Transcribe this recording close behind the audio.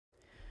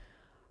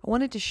I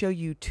wanted to show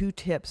you 2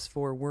 tips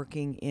for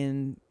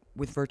working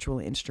with virtual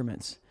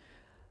instruments.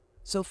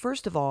 So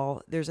first of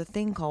all, there's a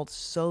thing called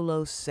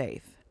solo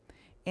safe.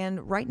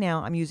 And right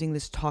now I'm using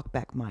this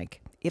talkback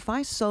mic. If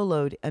I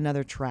soloed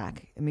another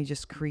track, I'm going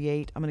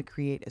to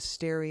create a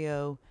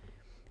stereo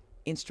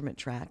instrument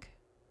track.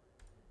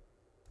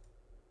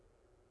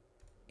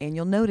 And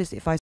you'll notice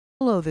if I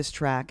solo this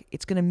track,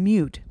 it's going to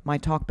mute my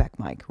talkback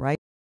mic, right?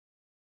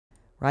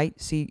 Right?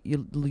 See,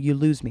 you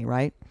lose me,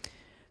 right?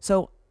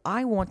 So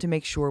I want to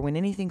make sure when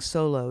anything's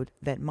soloed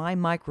that my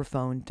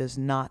microphone does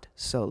not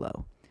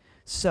solo.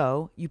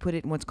 So you put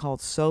it in what's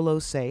called solo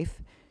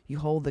safe. You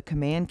hold the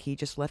command key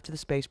just left to the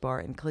space bar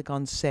and click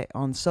on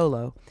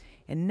solo.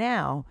 And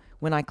now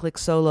when I click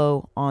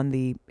solo on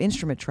the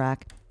instrument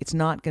track, it's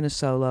not going to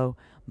solo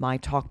my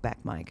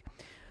talkback mic.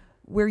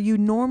 Where you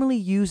normally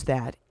use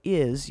that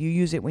is you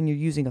use it when you're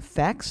using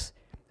effects.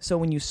 So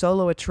when you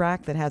solo a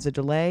track that has a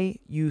delay,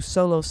 you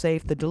solo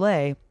safe the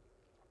delay.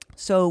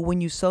 So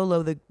when you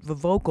solo the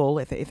vocal,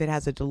 if it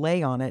has a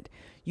delay on it,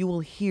 you will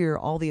hear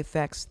all the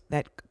effects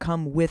that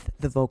come with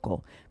the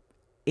vocal.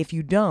 If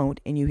you don't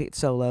and you hit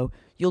solo,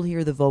 you'll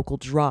hear the vocal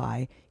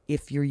dry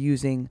if you're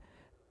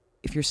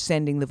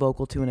sending the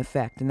vocal to an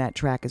effect and that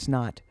track is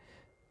not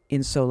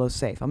in solo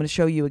safe. I'm going to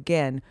show you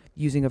again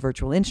using a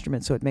virtual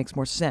instrument so it makes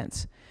more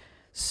sense.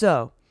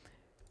 So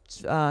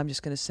I'm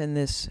just going to send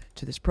this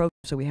to this program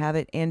so we have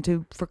it.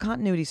 And for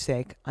continuity's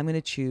sake, I'm going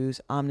to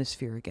choose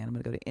Omnisphere again. I'm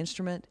going to go to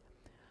Instrument,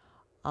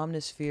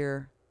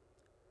 Omnisphere,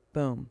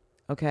 boom.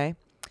 Okay?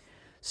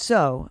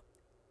 So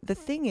the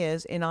thing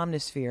is, in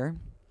Omnisphere,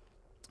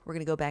 we're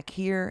going to go back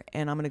here,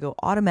 and I'm going to go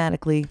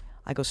automatically,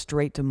 I go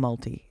straight to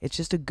multi. It's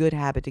just a good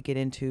habit to get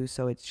into,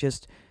 so it's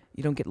just,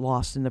 you don't get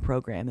lost in the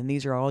program. And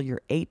these are all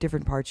your 8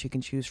 different parts you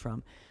can choose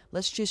from.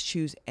 Let's just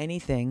choose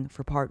anything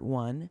for part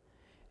 1.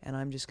 And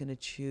I'm just going to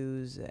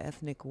choose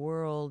Ethnic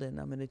World, and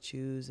I'm going to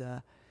choose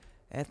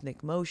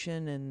Ethnic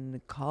Motion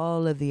and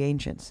Call of the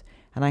Ancients.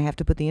 And I have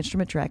to put the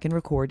instrument track in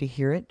record to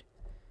hear it.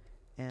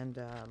 And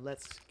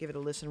let's give it a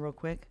listen real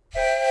quick.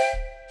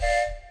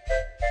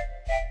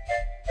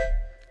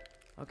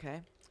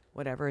 Okay,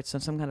 whatever, it's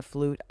some kind of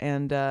flute.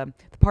 And the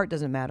part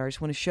doesn't matter. I just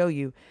want to show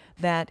you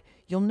that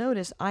you'll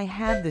notice I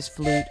have this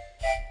flute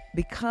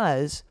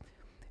because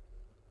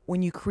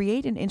when you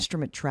create an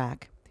instrument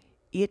track,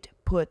 it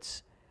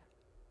puts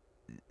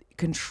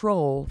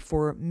control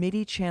for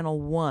MIDI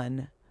channel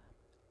 1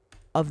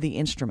 of the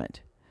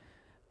instrument.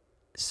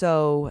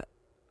 So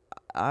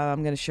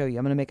I'm going to show you.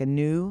 I'm going to make a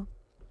new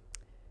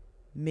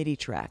MIDI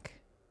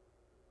track.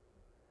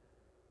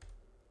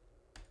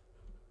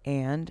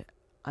 And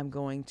I'm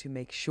going to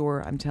make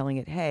sure I'm telling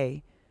it,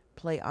 hey,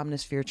 play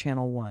Omnisphere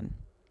channel 1.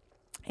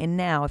 And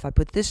now if I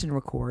put this in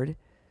record,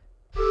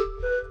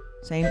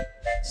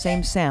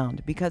 same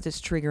sound because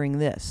it's triggering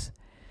this.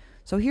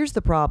 So here's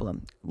the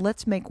problem.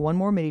 Let's make one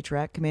more MIDI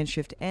track,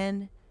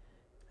 Command-Shift-N,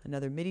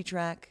 another MIDI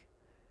track,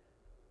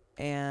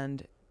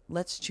 and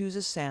let's choose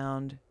a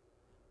sound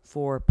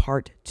for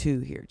part 2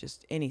 here,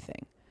 just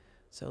anything.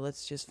 So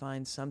let's just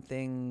find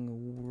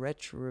something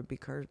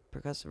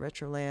percussive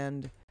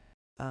retroland.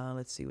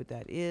 Let's see what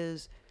that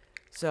is.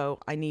 So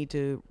I need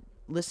to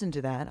listen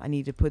to that. I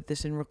need to put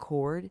this in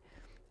record,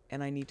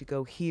 and I need to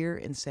go here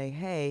and say,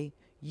 hey,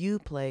 you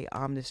play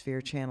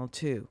Omnisphere channel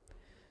 2.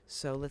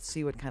 So let's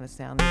see what kind of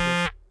sound this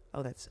is.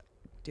 Oh, that's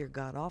dear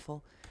God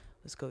awful.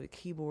 Let's go to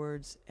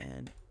keyboards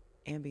and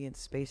ambient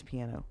space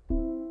piano.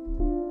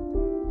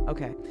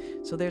 Okay,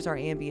 so there's our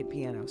ambient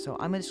piano. So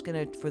I'm just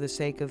gonna, for the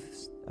sake of,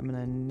 I'm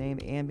gonna name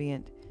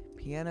ambient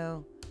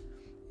piano.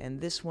 And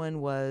this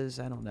one was,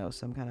 I don't know,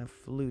 some kind of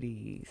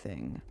fluty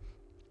thing.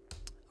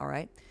 All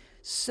right,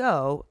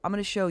 so I'm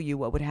gonna show you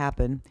what would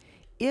happen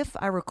if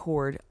I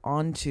record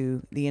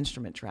onto the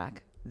instrument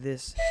track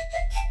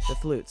the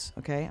flutes.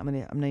 Okay, I'm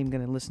not even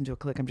gonna listen to a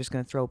click. I'm just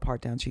gonna throw a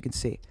part down so you can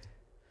see.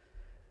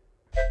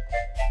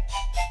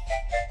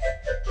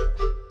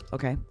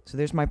 Okay, so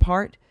there's my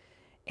part.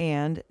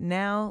 And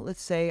now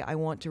let's say I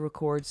want to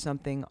record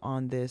something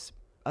on this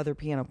other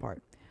piano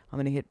part. I'm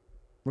gonna hit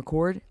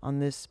record on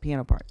this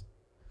piano part.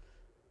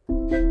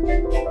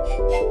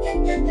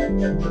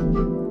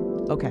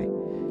 Okay,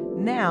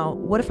 now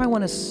what if I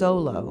want to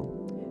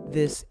solo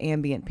this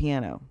ambient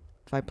piano?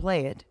 If I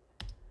play it,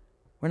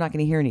 we're not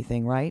going to hear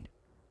anything, right?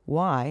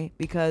 Why?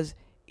 Because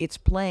it's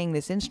playing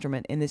this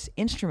instrument, and this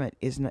instrument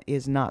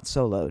is not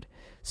soloed.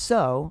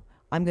 So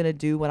I'm going to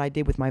do what I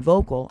did with my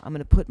vocal. I'm going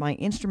to put my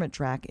instrument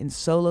track in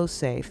solo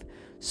safe.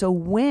 So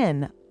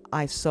when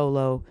I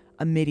solo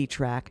a MIDI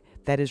track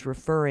that is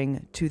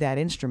referring to that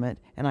instrument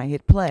and I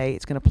hit play,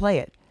 it's going to play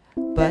it.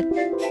 But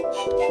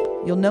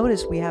you'll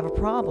notice we have a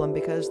problem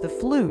because the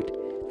flute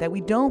that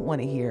we don't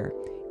want to hear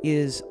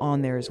is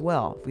on there as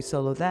well. If we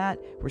solo that,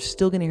 we're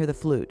still going to hear the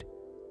flute.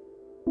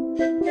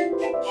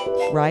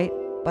 Right?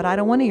 But I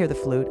don't want to hear the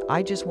flute.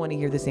 I just want to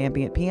hear this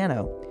ambient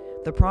piano.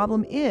 The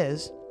problem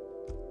is,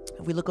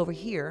 if we look over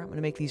here, I'm going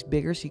to make these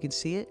bigger so you can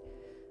see it.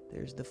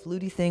 There's the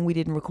fluty thing we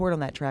didn't record on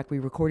that track. We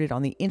recorded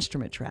on the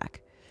instrument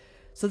track.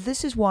 So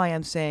this is why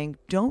I'm saying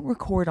don't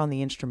record on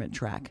the instrument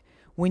track.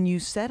 when you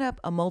set up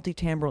a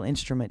multi-timbral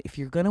instrument, if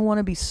you're going to want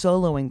to be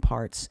soloing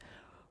parts,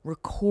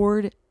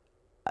 record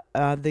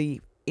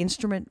the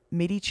instrument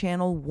MIDI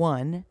channel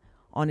 1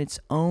 on its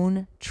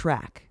own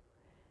track.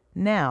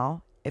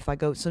 Now, if I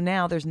go, so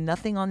now there's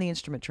nothing on the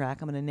instrument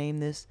track. I'm going to name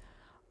this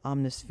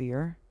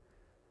Omnisphere.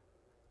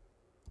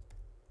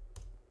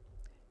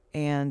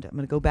 And I'm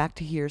going to go back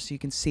to here so you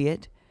can see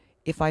it.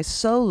 If I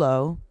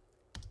solo,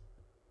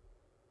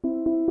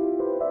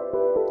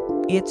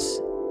 it's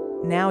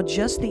now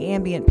just the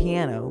ambient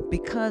piano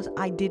because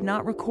I did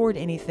not record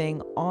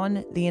anything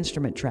on the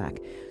instrument track.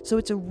 So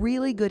it's a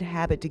really good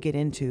habit to get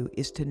into,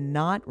 is to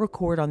not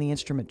record on the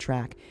instrument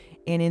track.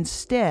 And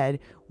instead,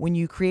 when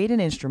you create an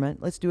instrument,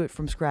 let's do it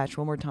from scratch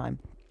one more time.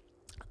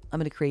 I'm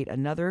going to create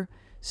another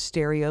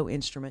stereo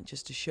instrument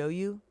just to show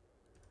you.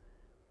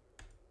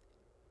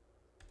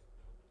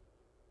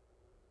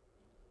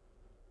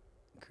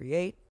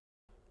 Create.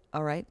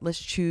 All right, let's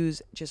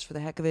choose, just for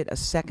the heck of it, a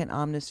second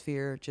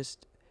Omnisphere.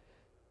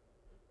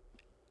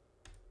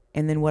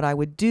 And then what I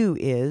would do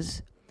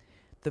is,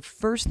 the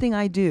first thing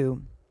I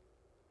do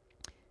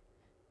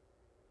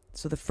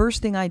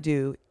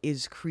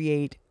is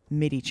create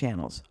MIDI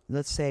channels.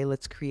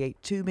 Let's create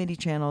 2 MIDI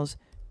channels,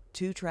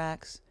 2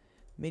 tracks,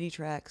 MIDI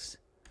tracks,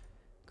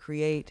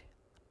 create,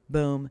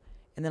 boom,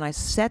 and then I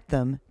set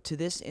them to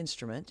this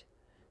instrument.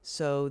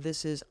 So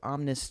this is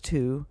Omnis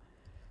 2.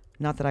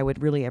 Not that I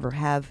would really ever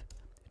have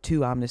 2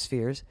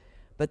 Omnispheres,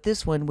 but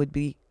this one would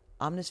be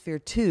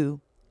Omnisphere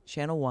 2,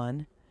 channel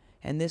 1,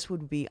 and this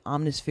would be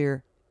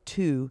Omnisphere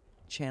 2,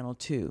 channel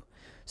 2.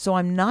 So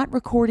I'm not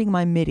recording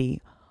my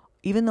MIDI,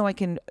 even though I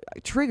can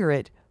trigger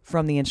it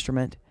from the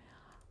instrument.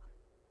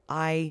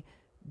 I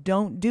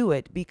don't do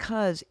it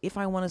because if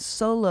I want to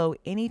solo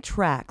any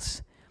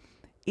tracks,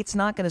 it's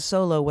not going to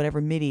solo whatever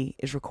MIDI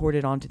is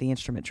recorded onto the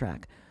instrument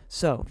track.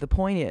 So the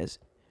point is,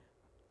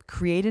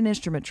 create an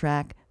instrument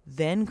track,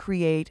 then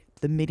create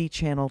the MIDI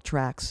channel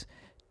tracks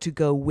to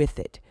go with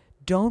it.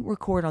 Don't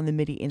record on the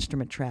MIDI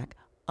instrument track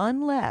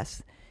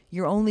unless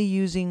you're only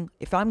using,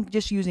 if I'm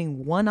just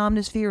using one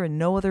Omnisphere and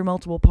no other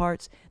multiple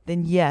parts,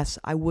 then yes,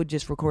 I would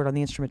just record on the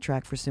instrument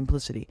track for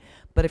simplicity.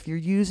 But if you're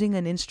using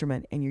an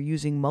instrument and you're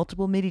using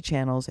multiple MIDI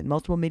channels and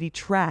multiple MIDI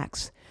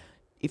tracks,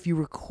 if you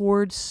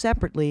record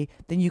separately,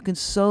 then you can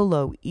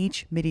solo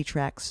each MIDI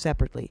track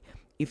separately.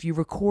 If you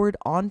record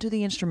onto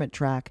the instrument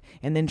track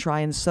and then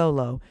try and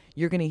solo,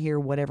 you're going to hear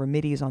whatever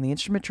MIDI is on the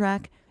instrument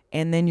track,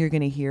 and then you're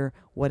going to hear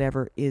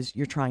whatever is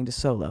you're trying to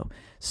solo.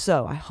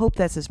 So I hope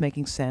that's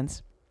making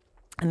sense.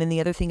 And then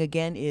the other thing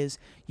again is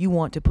you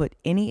want to put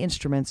any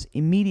instruments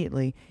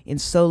immediately in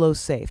solo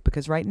safe,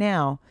 because right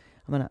now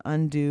I'm going to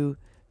undo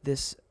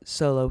this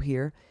solo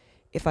here.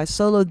 If I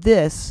solo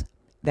this,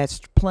 that's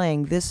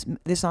playing this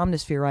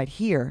Omnisphere right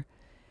here,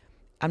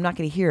 I'm not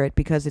going to hear it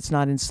because it's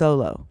not in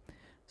solo.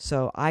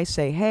 So I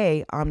say,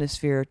 hey,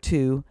 Omnisphere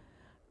 2,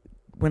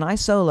 when I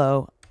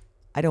solo,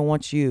 I don't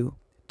want you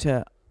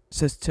to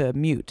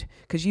mute,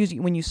 because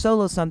when you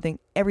solo something,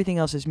 everything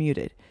else is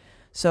muted.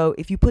 So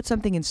if you put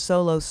something in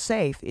solo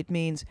safe, it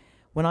means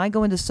when I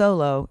go into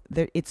solo,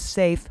 it's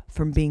safe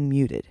from being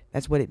muted.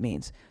 That's what it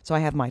means. So I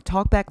have my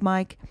talkback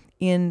mic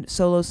in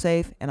solo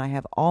safe, and I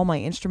have all my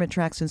instrument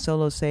tracks in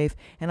solo safe,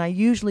 and I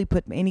usually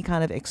put any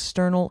kind of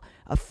external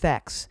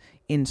effects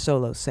in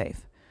solo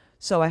safe.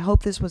 So I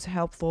hope this was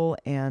helpful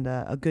and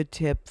a good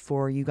tip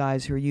for you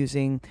guys who are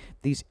using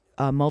these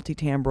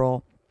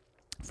multi-timbral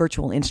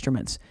virtual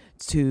instruments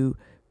to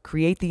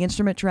create the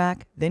instrument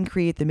track, then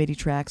create the MIDI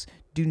tracks.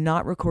 Do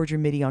not record your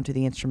MIDI onto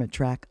the instrument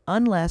track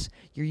unless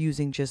you're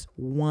using just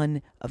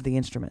one of the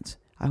instruments.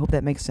 I hope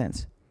that makes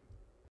sense.